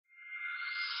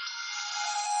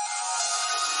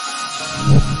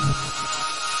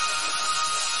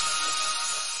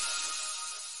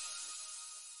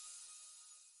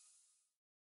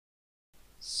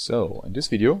So in this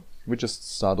video we just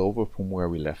start over from where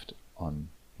we left on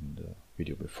in the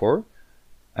video before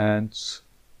and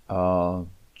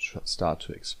start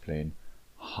to explain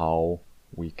how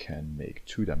we can make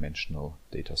two-dimensional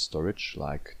data storage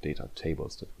like data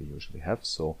tables that we usually have.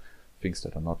 So things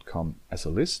that are not come as a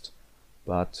list,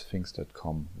 but things that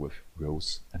come with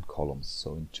rows and columns,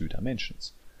 so in 2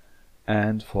 dimensions.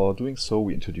 And for doing so,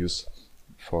 we introduce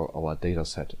for our data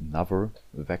set another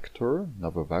vector,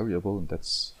 another variable, and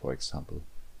that's, for example,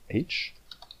 h.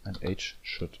 And h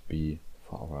should be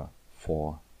for our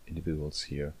 4 individuals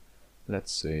here.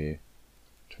 Let's say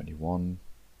 21,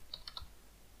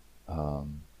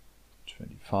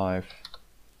 25,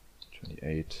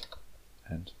 28,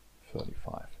 and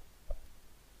 35.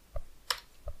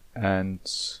 And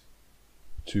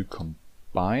to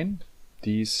combine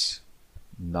these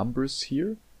numbers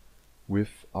here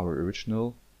with our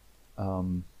original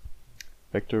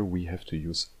vector, we have to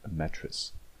use a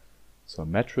matrix. So a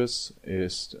matrix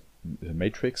is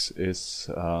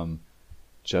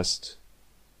just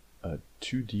a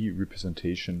 2D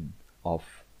representation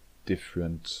of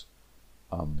different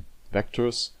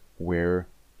vectors where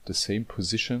the same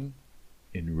position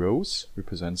in rows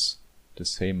represents the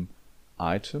same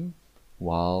item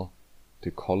while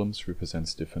the columns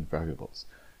represents different variables.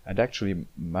 And actually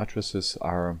matrices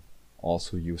are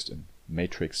also used in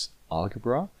matrix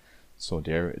algebra, so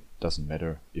there it doesn't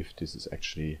matter if this is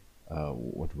actually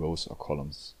what rows or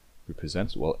columns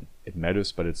represent. Well, it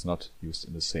matters, but it's not used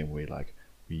in the same way like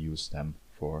we use them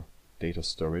for data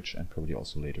storage and probably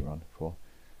also later on for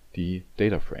the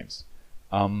data frames.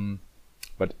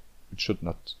 But we should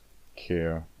not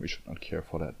care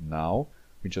for that now.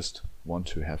 We just want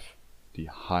to have the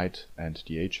height and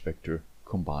the age vector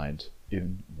combined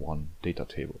in one data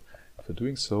table. For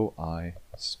doing so, I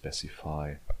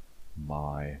specify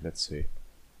my, let's say,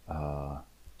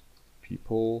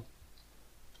 people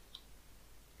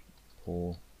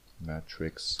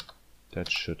matrix that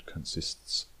should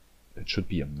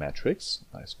be a matrix.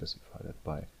 I specify that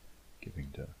by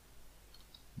giving the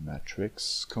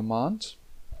matrix command.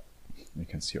 You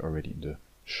can see already in the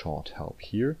short help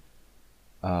here.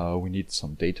 We need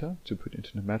some data to put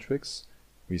into the matrix.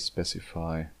 We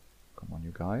specify, come on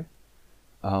you guy,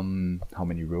 how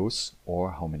many rows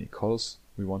or how many columns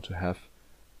we want to have,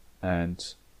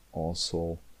 and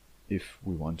also if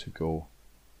we want to go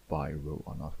by row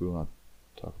or not. We will not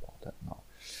talk about that now.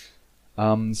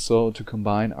 So to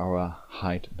combine our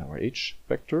height and our age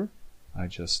vector, I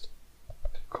just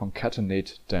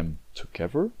concatenate them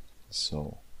together.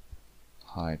 So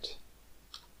height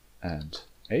and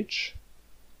age.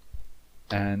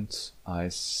 And I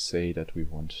say that we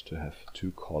want to have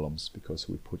 2 columns because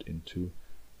we put in 2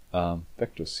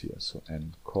 vectors here. So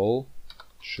ncol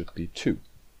should be 2.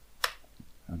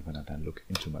 And when I then look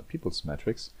into my people's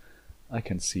matrix, I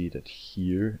can see that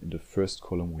here in the first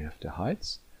column we have the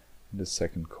heights, in the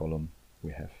second column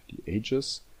we have the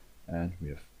ages, and we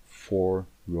have 4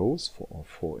 rows for our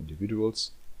 4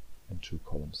 individuals and 2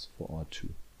 columns for our 2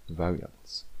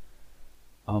 variables.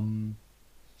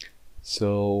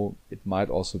 So it might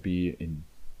also be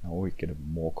now we get a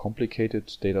more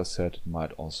complicated data set. It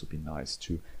might also be nice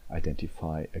to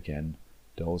identify again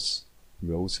those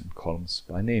rows and columns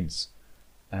by names.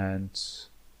 And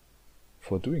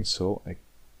for doing so, I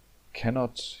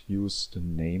cannot use the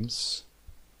names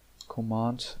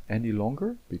command any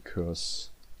longer,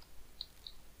 because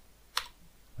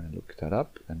when I look that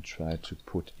up and try to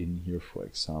put in here, for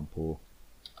example,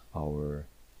 our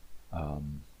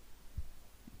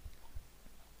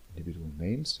individual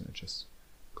names, then I just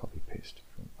copy paste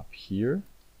from up here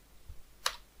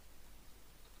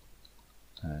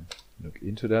and look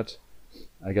into that.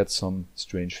 I got some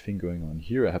strange thing going on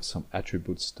here. I have some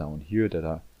attributes down here that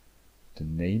are the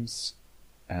names,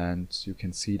 and you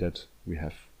can see that we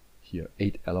have here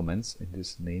 8 elements in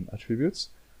this name attributes,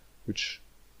 which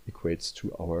equates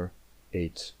to our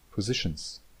 8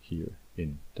 positions here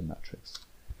in the matrix.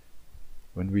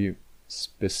 When we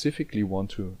specifically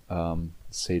want to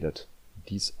say that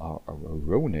these are our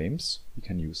row names, we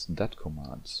can use that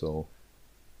command. So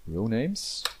row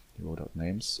names, the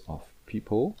row.names of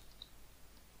people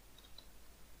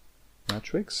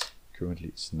matrix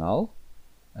currently is null,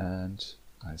 and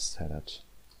I set that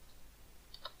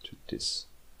to this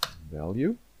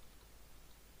value.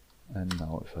 And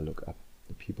now if I look up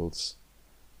the people's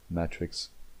matrix,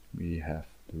 we have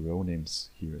the row names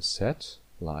here set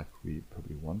like we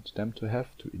probably want them to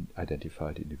have to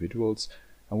identify the individuals,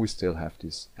 and we still have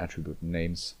these attribute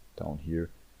names down here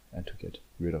And to get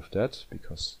rid of that,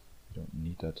 because we don't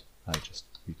need that, I just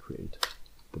recreate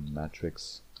the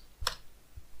matrix,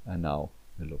 and now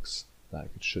it looks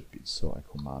like it should be. So I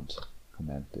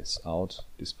command this out,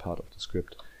 this part of the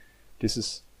script. This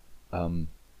is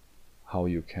how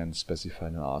you can specify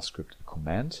in an R script a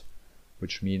command,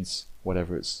 which means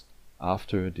whatever is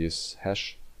after this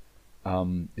hash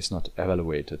is not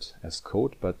evaluated as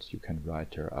code, but you can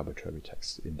write their arbitrary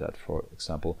text in that. For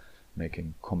example,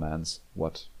 making commands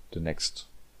what the next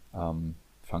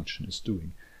function is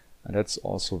doing. And that's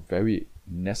also very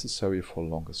necessary for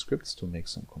longer scripts, to make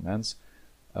some commands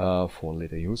for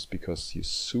later use, because you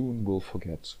soon will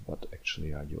forget what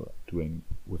actually are you doing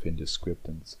within this script,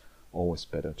 and it's always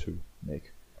better to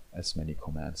make as many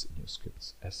commands in your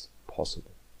scripts as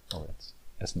possible, or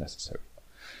as necessary.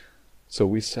 So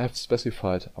we have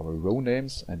specified our row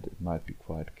names, and it might be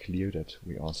quite clear that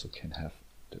we also can have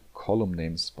the column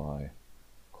names by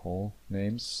call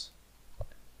names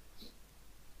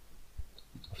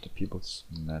of the people's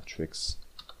matrix,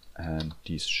 and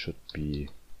these should be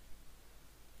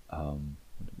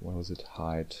what was it,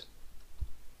 height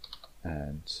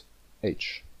and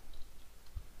age.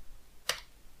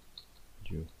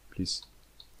 You please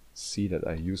see that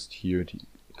I used here the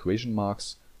equation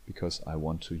marks, because I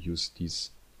want to use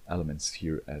these elements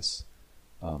here as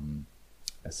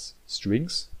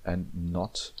strings, and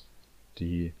not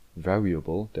the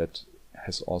variable that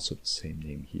has also the same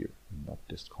name here, not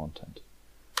this content.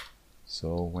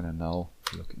 So when I now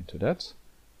look into that,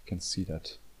 you can see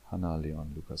that Hannah,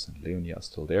 Leon, Lucas, and Leonie are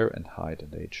still there, and height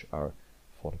and age are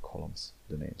for the columns,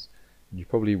 the names. And you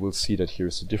probably will see that here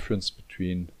is a difference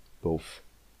between both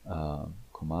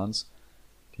commands.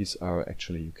 These are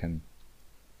actually, you can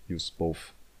use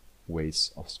both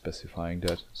ways of specifying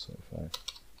that. So if I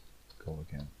go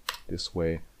again this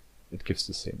way, it gives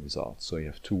the same result. So you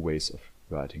have two ways of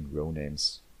writing row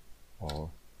names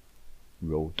or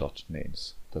row dot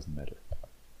names, doesn't matter.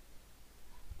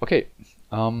 Okay,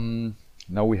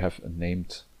 now we have a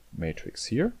named matrix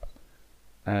here,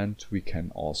 and we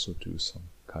can also do some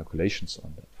calculations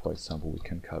on that. For example, we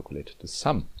can calculate the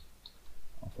sum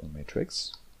of a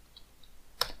matrix.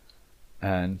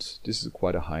 And this is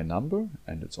quite a high number,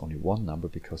 and it's only one number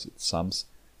because it sums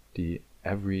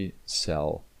every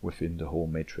cell within the whole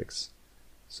matrix.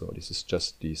 So this is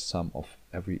just the sum of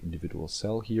every individual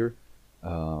cell here,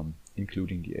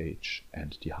 including the age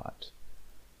and the height.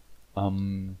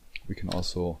 We can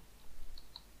also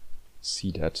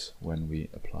see that when we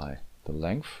apply the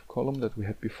length column that we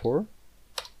had before.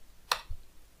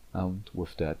 And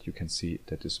with that you can see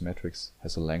that this matrix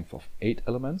has a length of 8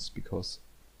 elements, because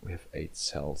we have 8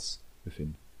 cells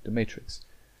within the matrix.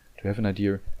 To have an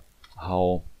idea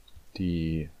how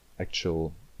many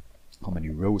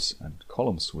rows and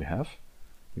columns we have,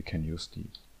 we can use the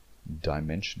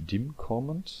dimension dim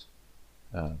command.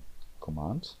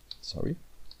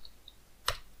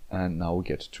 And now we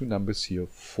get two numbers here,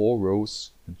 4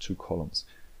 rows and 2 columns.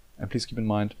 And please keep in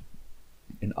mind,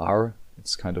 in R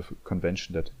it's kind of a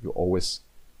convention that you always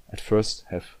at first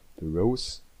have the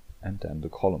rows and then the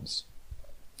columns.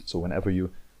 So whenever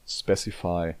you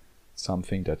specify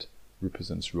something that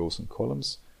represents rows and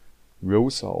columns,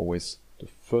 rows are always the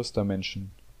first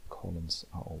dimension, columns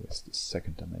are always the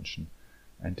second dimension.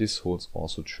 And this holds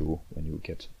also true when you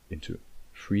get into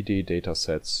 3D data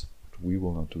sets, which we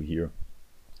will not do here,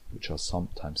 which are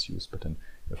sometimes used, but then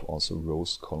you have also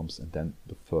rows, columns, and then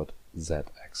the third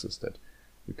z-axis that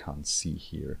you can't see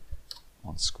here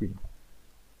on screen.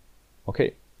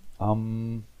 Okay,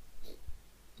 you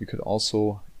could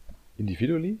also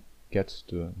individually get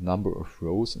the number of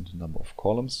rows and the number of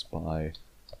columns by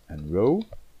a row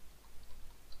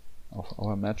of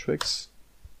our matrix.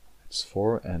 It's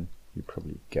 4, and you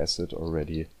probably guess it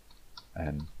already,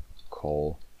 and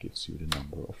call gives you the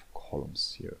number of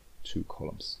columns here, 2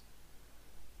 columns.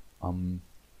 And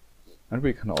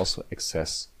we can also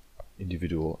access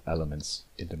individual elements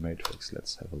in the matrix.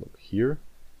 Let's have a look here.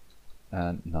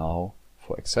 And now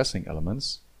for accessing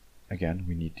elements, again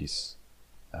we need these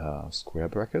square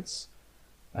brackets,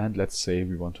 and let's say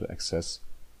we want to access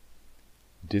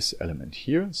this element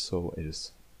here, so it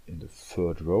is in the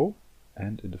 3rd row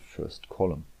and in the 1st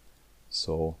column.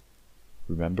 So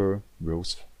remember,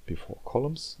 rows before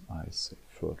columns, I say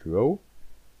 3rd row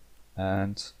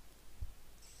and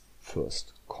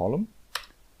 1st column,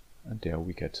 and there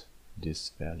we get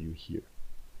this value here.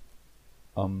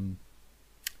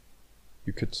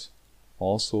 You could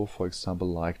also, for example,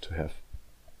 like to have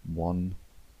one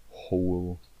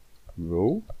whole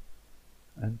row,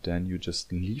 and then you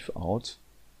just leave out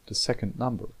the 2nd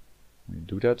number. When you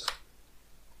do that,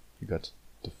 you got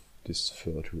this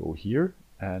 3rd row here,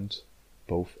 and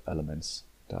both elements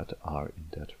that are in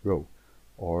that row.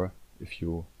 Or if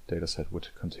your dataset would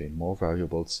contain more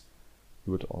variables,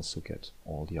 you would also get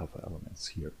all the other elements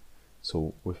here.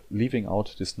 So with leaving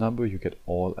out this number, you get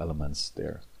all elements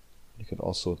there. You can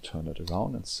also turn it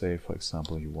around and say, for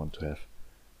example, you want to have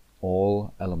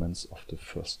all elements of the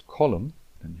first column,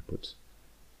 then you put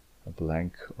a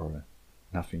blank or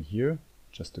nothing here,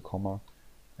 just a comma,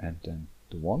 and then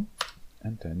the 1,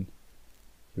 and then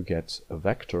you get a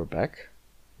vector back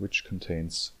which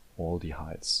contains all the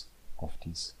heights of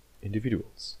these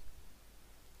individuals.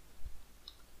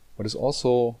 What is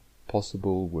also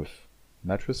possible with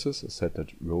matrices is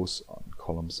that rows and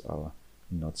columns are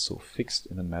not so fixed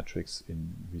in a matrix in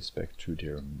respect to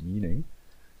their meaning,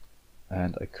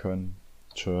 and I can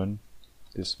turn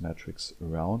this matrix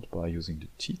around by using the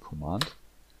T command.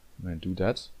 When I do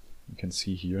that, you can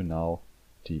see here now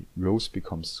the rows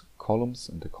becomes columns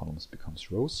and the columns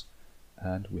becomes rows,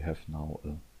 and we have now a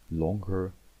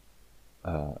longer,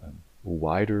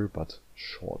 wider but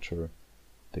shorter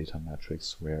data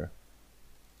matrix where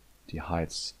the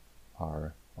heights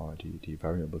are, or the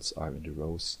variables are in the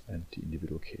rows and the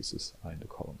individual cases are in the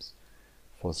columns.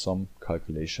 For some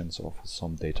calculations or for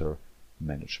some data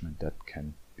management, that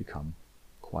can become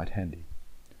quite handy.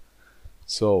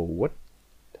 So what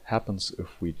happens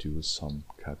if we do some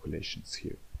calculations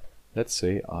here? Let's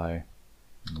say I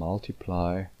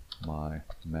multiply my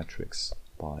matrix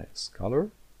by a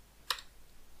scalar,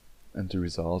 and the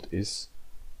result is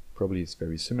probably is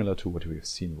very similar to what we've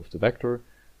seen with the vector,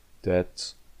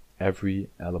 that every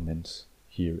element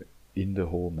here in the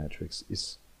whole matrix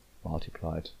is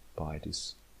multiplied by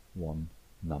this one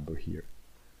number here.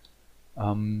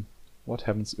 What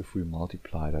happens if we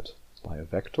multiply that by a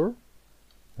vector?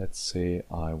 Let's say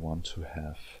I want to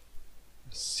have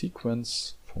a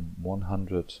sequence from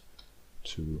 100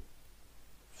 to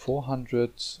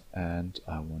 400, and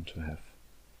I want to have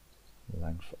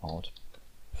length out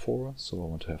 4, so I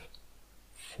want to have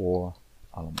 4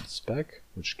 elements back,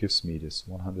 which gives me this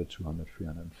 100, 200,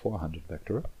 300, and 400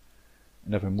 vector.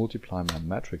 And if I multiply my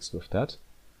matrix with that,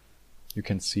 you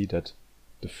can see that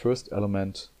the first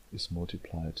element is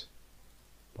multiplied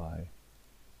by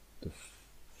the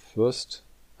first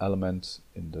element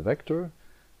in the vector,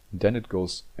 and then it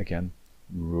goes again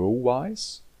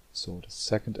row-wise. So the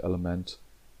second element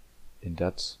in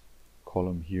that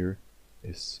column here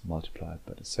is multiplied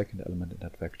by the second element in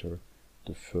that vector,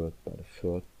 the third by the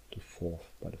third, the fourth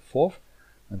by the fourth,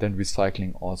 and then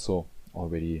recycling also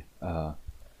already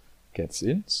gets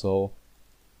in. So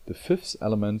the fifth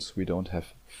element, we don't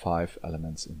have 5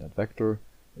 elements in that vector,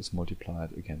 is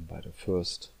multiplied again by the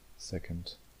first,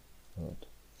 second, third,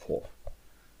 fourth.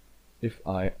 If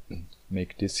I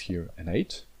make this here an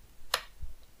 8,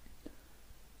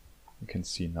 you can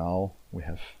see now we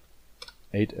have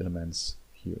 8 elements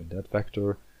here in that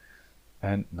vector,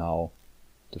 and now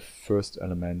the first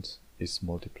element is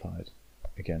multiplied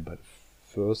again by the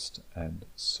first, and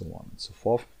so on and so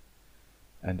forth,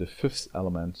 and the fifth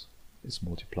element is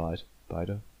multiplied by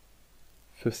the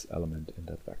fifth element in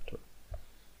that vector.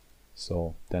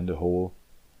 So then the whole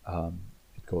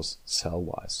it goes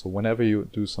cell-wise. So whenever you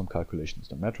do some calculations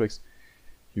in the matrix,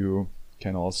 you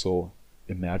can also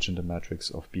imagine the matrix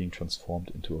of being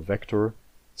transformed into a vector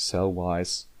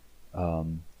cell-wise,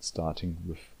 starting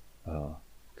with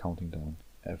counting down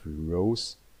every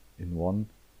rows in one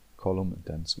column and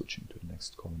then switching to the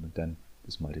next column, and then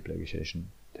this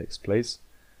multiplication takes place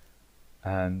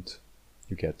and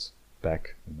you get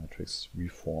back the matrix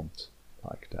reformed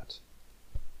like that.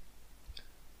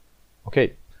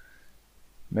 Okay,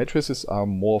 matrices are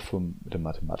more from the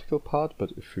mathematical part,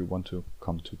 but if you want to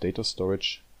come to data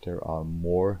storage, there are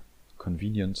more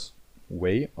convenient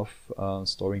way of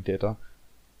storing data,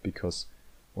 because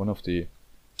one of the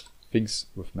things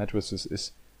with matrices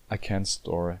is I can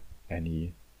store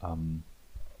any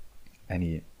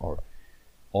or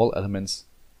all elements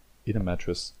in a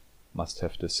matrix must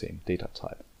have the same data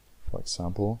type. For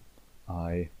example,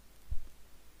 I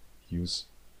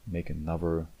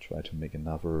try to make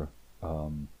another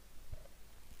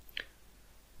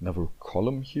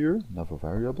column here, another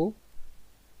variable.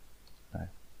 I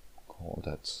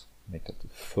make that the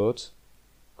third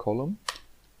column.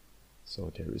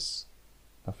 So there is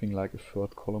nothing like a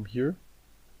third column here.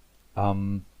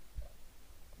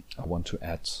 I want to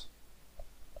add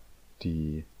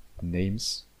the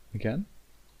names again.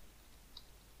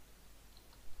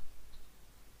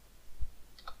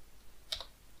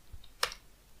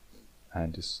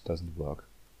 And this doesn't work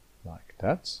like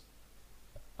that.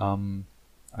 I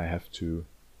have to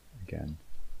again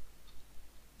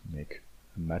make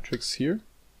a matrix here,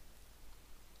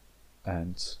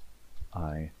 and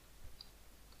I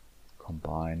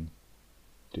combine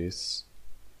this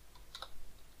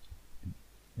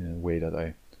in a way that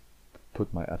I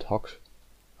put my ad hoc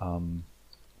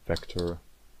vector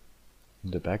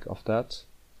in the back of that,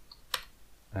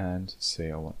 and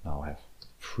say I want now have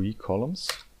 3 columns.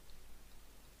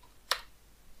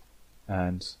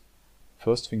 And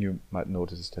first thing you might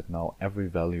notice is that now every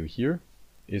value here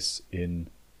is in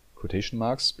quotation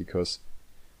marks, because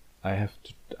I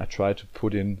try to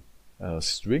put in a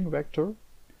string vector,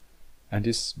 and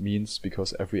this means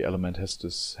because every element has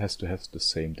to have the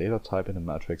same data type in a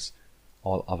matrix,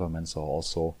 all other elements are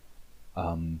also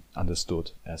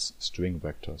understood as string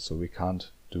vector. So we can't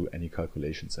do any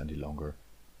calculations any longer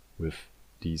with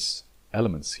these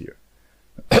elements here.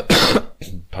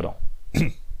 Pardon.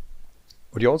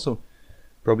 What you also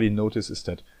probably notice is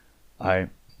that I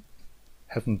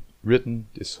haven't written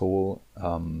this whole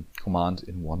command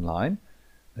in one line.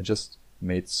 I just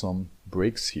made some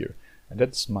breaks here, and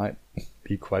that might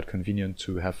be quite convenient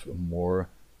to have a more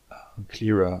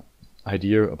clearer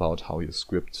idea about how your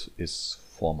script is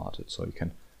formatted. So you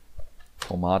can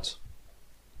format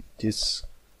this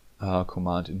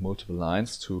command in multiple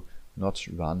lines to not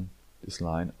run this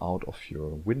line out of your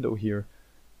window here.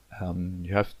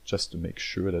 You have just to make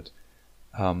sure that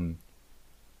when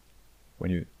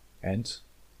you end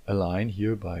a line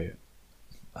here by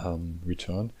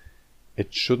return,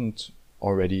 it shouldn't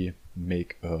already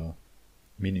make a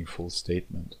meaningful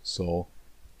statement. So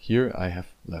here I have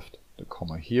left the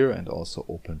comma here and also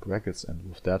open brackets, and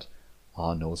with that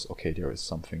R knows, okay, there is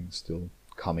something still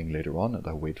coming later on, and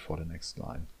I wait for the next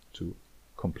line to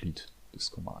complete this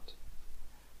command.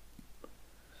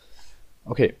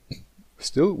 Okay,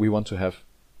 still we want to have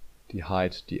the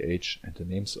height, the age, and the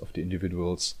names of the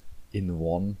individuals in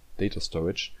one data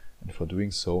storage, and for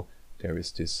doing so there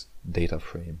is this data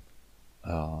frame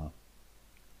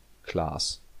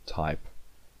class type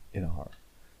in R.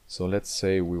 So let's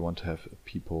say we want to have a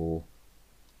people,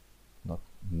 not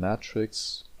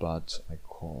matrix, but I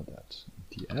call that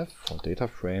df for data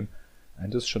frame,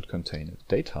 and this should contain a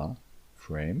data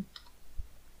frame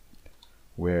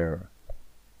where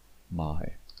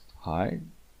my height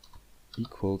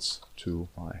equals to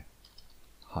my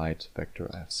height vector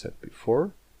I have set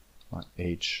before, my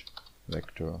age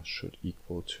vector should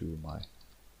equal to my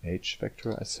age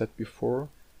vector I set before,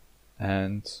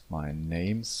 and my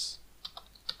names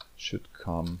should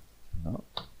come, no,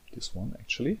 this one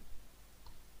actually,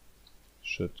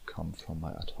 should come from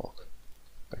my ad hoc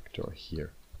vector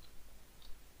here.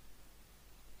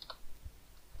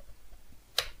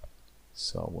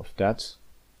 So with that,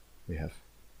 we have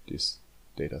this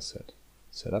data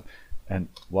set up. And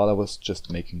while I was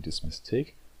just making this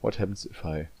mistake, what happens if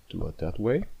I do it that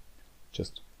way?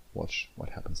 Just watch what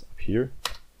happens up here.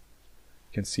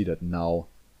 You can see that now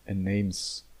a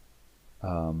names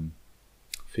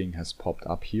thing has popped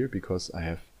up here because I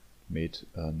have made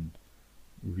a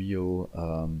real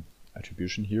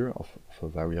attribution here of a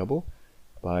variable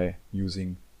by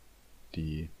using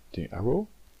the arrow,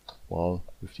 while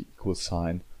with the equal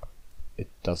sign it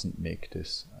doesn't make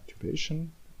this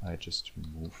attribution. I just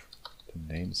remove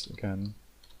the names again.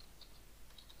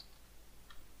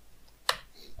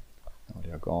 Now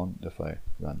they are gone. If I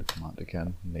run the command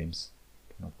again, names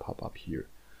do not pop up here.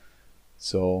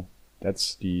 So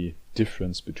that's the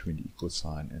difference between the equal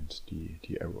sign and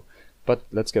the arrow. But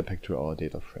let's get back to our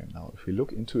data frame now. If we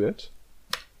look into it,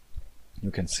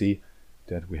 you can see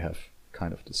that we have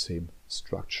kind of the same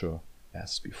structure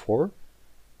as before.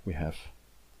 We have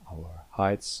our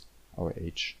heights, our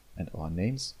age, and our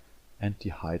names, and the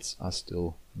heights are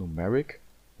still numeric,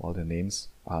 while the names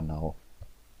are now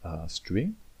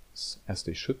string, as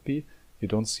they should be. You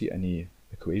don't see any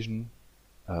equation,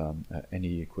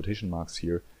 any quotation marks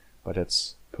here, but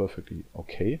that's perfectly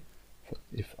okay.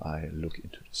 If I look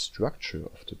into the structure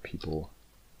of the people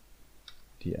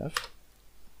df,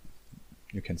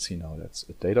 you can see now that's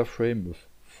a data frame with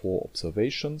 4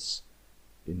 observations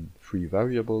in 3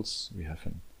 variables. We have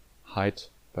an height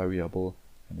variable,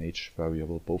 an age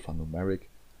variable, both are numeric,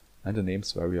 and a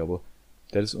names variable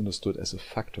that is understood as a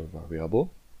factor variable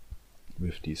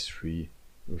with these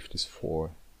 4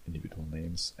 individual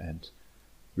names and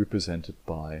represented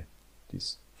by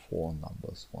these 4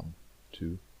 numbers, 1,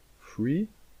 2, 3,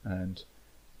 and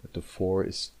that the 4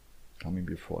 is coming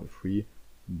before the 3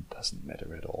 doesn't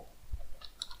matter at all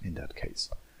in that case.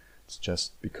 It's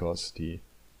just because the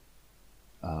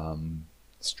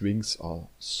strings are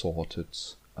sorted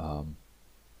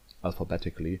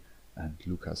alphabetically, and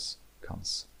Lucas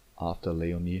comes after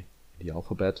Leonie in the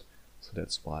alphabet, so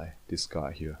that's why this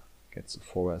guy here gets a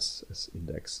 4 as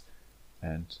index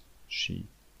and she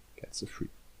gets a 3.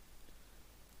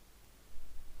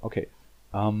 Okay,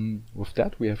 with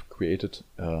that we have created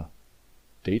a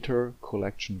data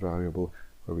collection variable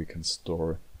where we can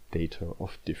store data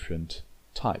of different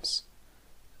types.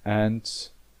 And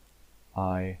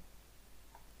I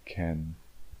can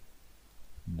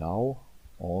now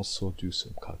also do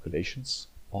some calculations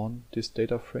on this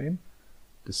data frame.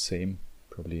 The same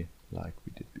probably like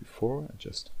we did before. I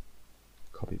just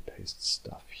copy paste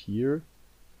stuff here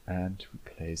and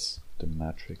replace the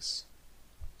matrix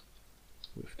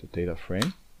with the data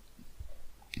frame.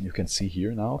 You can see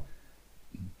here now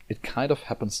it kind of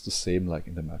happens the same like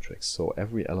in the matrix. So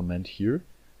every element here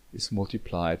is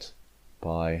multiplied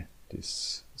by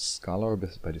this scalar,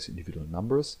 by these individual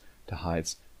numbers, the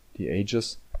heights, the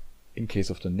ages. In case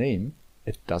of the name,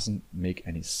 it doesn't make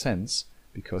any sense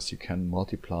because you can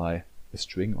multiply a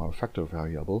string or a factor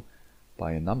variable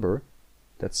by a number.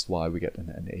 That's why we get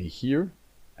an NA here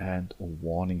and a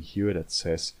warning here that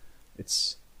says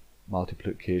its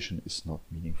multiplication is not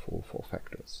meaningful for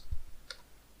factors.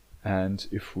 And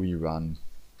if we run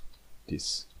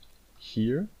this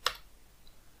here,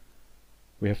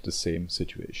 we have the same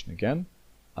situation again.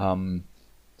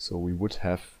 So we would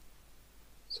have,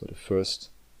 so the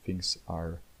first elements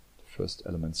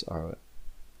are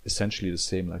essentially the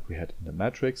same like we had in the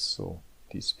matrix. So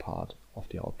this part of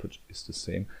the output is the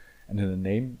same. And in the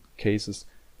name cases,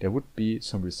 there would be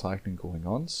some recycling going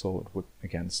on. So it would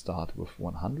again start with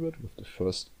 100 with the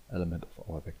first element of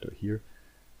our vector here.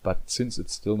 But since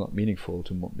it's still not meaningful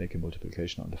to make a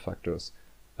multiplication on the factors,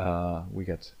 we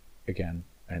get again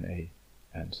NA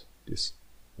and this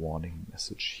warning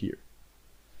message here.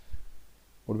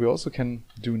 What we also can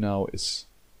do now is,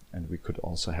 and we could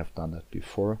also have done that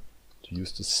before, to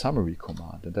use the summary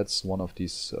command. And that's one of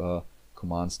these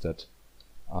commands that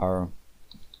are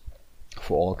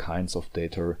for all kinds of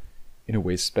data in a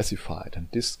way specified. And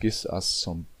this gives us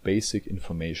some basic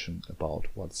information about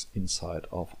what's inside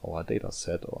of our data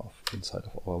set or inside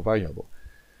of our variable.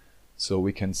 So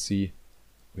we can see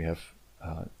we have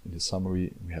in the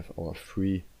summary we have our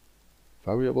 3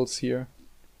 variables here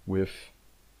with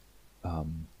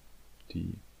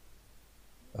the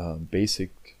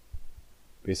basic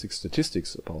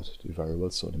statistics about the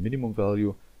variables. So the minimum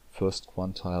value, first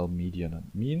quantile, median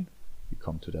and mean. We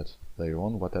come to that later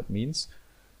on what that means.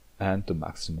 And the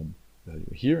maximum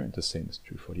value here, and the same is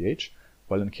true for the age.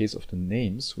 While in case of the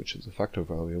names, which is a factor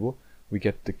variable, we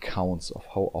get the counts of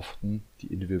how often the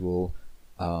individual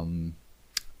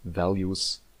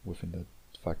values within the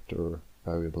factor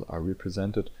variable are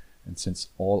represented. And since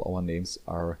all our names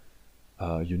are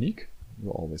unique, you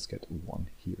always get a 1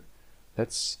 here.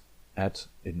 Let's add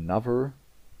another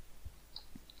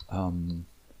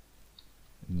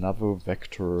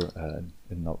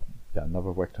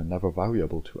another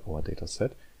variable to our data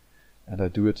set, and I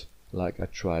do it like I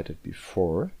tried it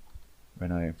before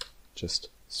when I just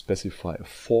specify a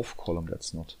 4th column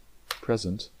that's not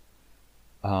present.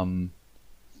 Now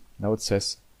it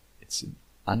says it's an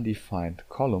undefined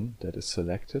column that is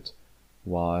selected,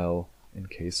 while in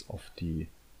case of the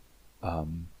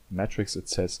matrix it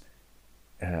says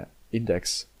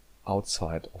index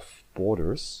outside of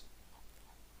borders.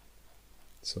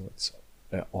 So it's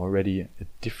already a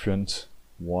different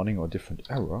warning or different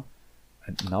error.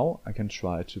 And now I can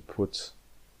try to put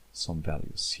some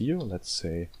values here. Let's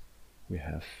say we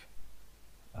have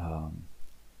a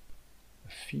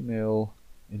female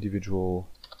individual,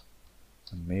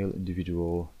 a male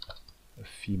individual, a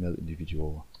female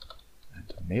individual,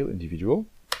 and a male individual.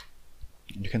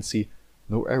 And you can see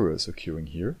no errors occurring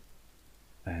here.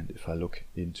 And if I look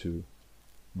into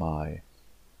my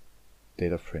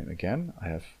data frame again, I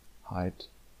have height,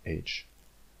 age,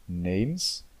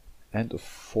 names, and a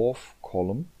 4th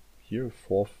column here, a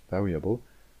 4th variable,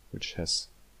 which has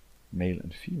male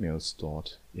and female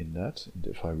stored in that. And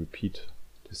if I repeat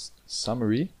this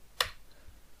summary,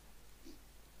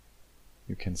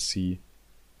 you can see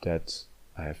that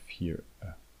I have here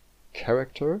a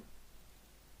character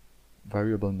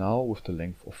variable now with the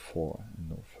length of 4 and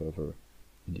no further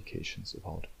indications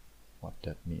about what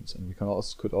that means. And we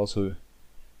could also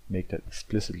make that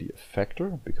explicitly a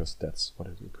factor, because that's what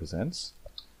it represents.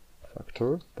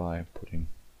 Factor, by putting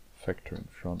factor in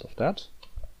front of that.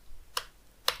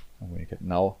 And we get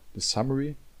now the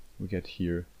summary. We get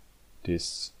here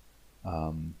this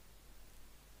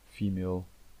female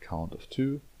count of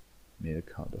 2, male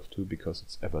count of 2, because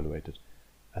it's evaluated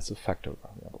as a factor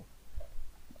variable.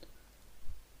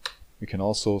 We can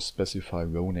also specify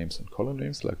row names and column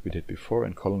names like we did before,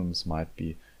 and column names might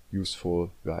be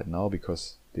useful right now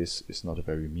because this is not a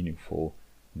very meaningful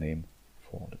name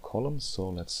for the columns. So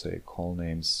let's say call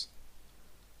names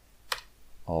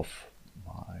of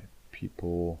my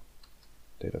people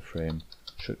data frame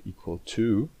should equal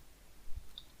to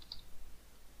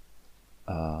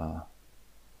the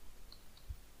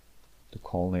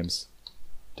call names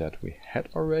that we had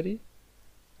already,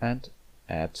 and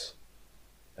add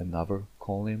another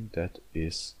call name that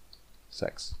is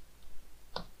sex.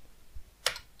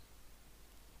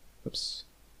 Oops.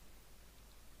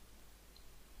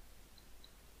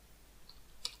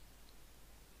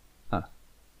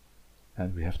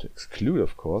 And we have to exclude,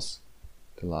 of course,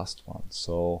 the last one.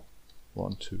 So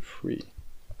 1, 2, 3,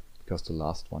 because the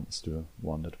last one is the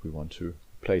one that we want to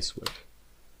replace with.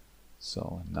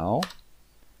 So now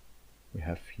we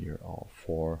have here our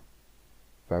 4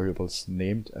 variables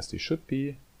named as they should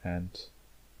be, and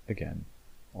again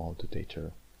all the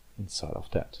data inside of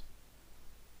that.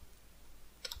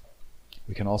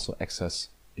 We can also access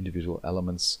individual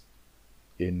elements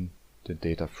in the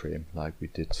data frame like we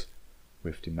did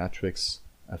with the matrix.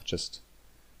 I've just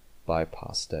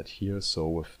bypassed that here, so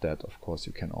with that of course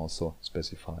you can also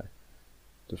specify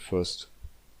the first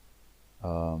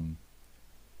the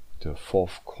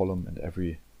 4th column and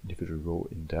every individual row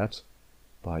in that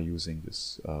by using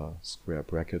this square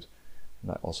bracket.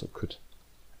 And I also could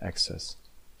access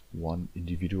one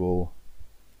individual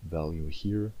value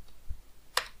here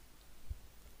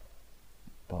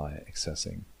by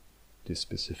accessing this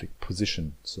specific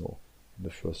position, so in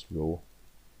the first row,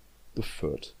 the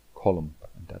 3rd column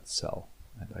in that cell,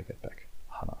 and I get back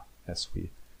HANA as we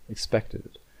expected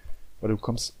it. But it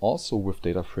comes also with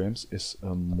data frames is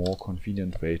a more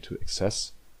convenient way to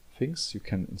access things. You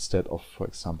can, instead of, for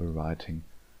example, writing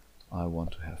I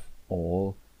want to have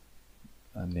all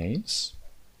names,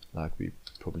 like we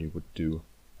probably would do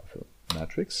with a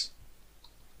matrix,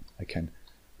 I can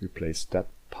replace that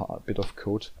bit of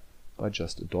code by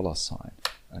just a $sign,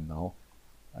 and now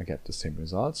I get the same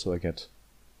result. So I get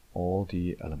all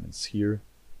the elements here,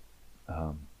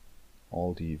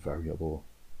 all the variable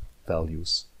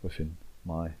values within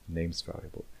my names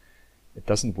variable. It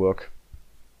doesn't work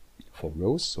for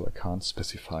rows, so I can't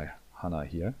specify HANA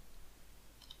here,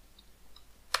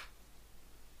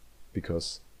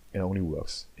 because it only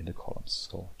works in the columns.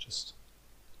 So just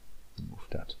remove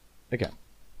that again.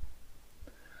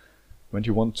 When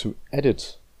you want to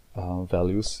edit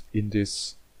values in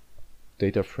this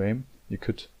data frame, you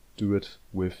could do it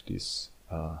with these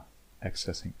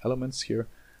accessing elements here,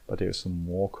 but there is a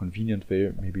more convenient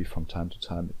way, maybe from time to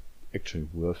time actually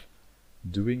worth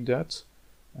doing that,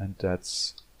 and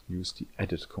that's use the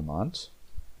edit command.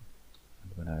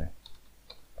 And when I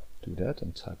do that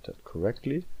and type that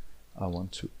correctly, I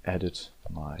want to edit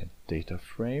my data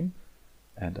frame,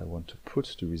 and I want to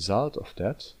put the result of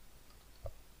that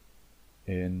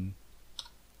in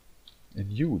a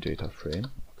new data frame.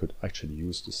 I could actually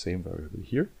use the same variable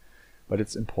here, but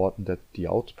it's important that the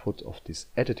output of this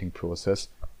editing process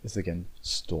is again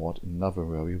stored in another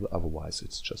variable, otherwise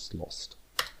it's just lost.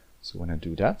 So when I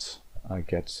do that, I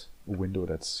get a window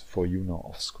that's for you now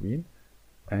off screen,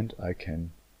 and I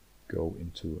can go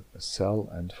into a cell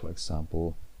and, for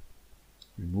example,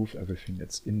 remove everything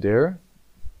that's in there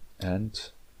and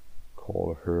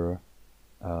call her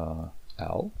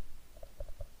L,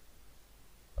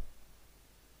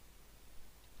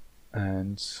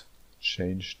 and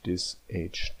change this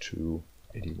age to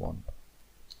 81,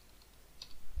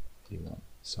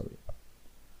 sorry.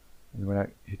 And when I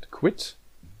hit quit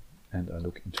and I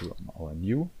look into our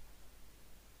new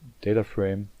data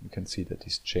frame, you can see that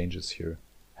these changes here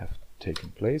have taken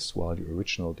place, while the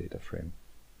original data frame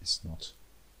is not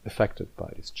affected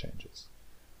by these changes.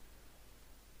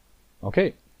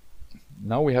 Okay,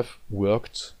 now we have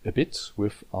worked a bit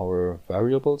with our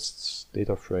variables,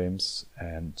 data frames,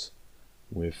 and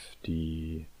with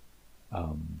the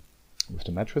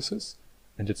matrices,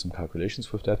 and did some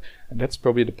calculations with that. And that's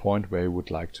probably the point where you would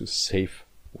like to save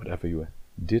whatever you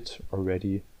did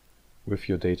already with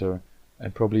your data,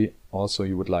 and probably also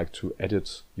you would like to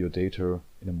edit your data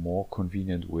in a more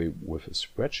convenient way with a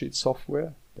spreadsheet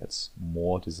software that's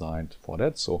more designed for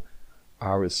that. So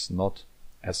R is not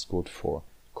as good for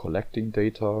collecting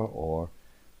data or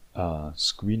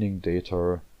screening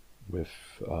data with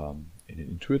in an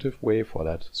intuitive way. For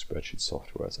that, spreadsheet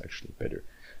software is actually better.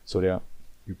 So there,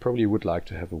 you probably would like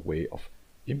to have a way of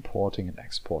importing and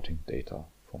exporting data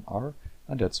from R,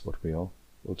 and that's what we'll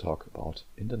talk about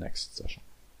in the next session.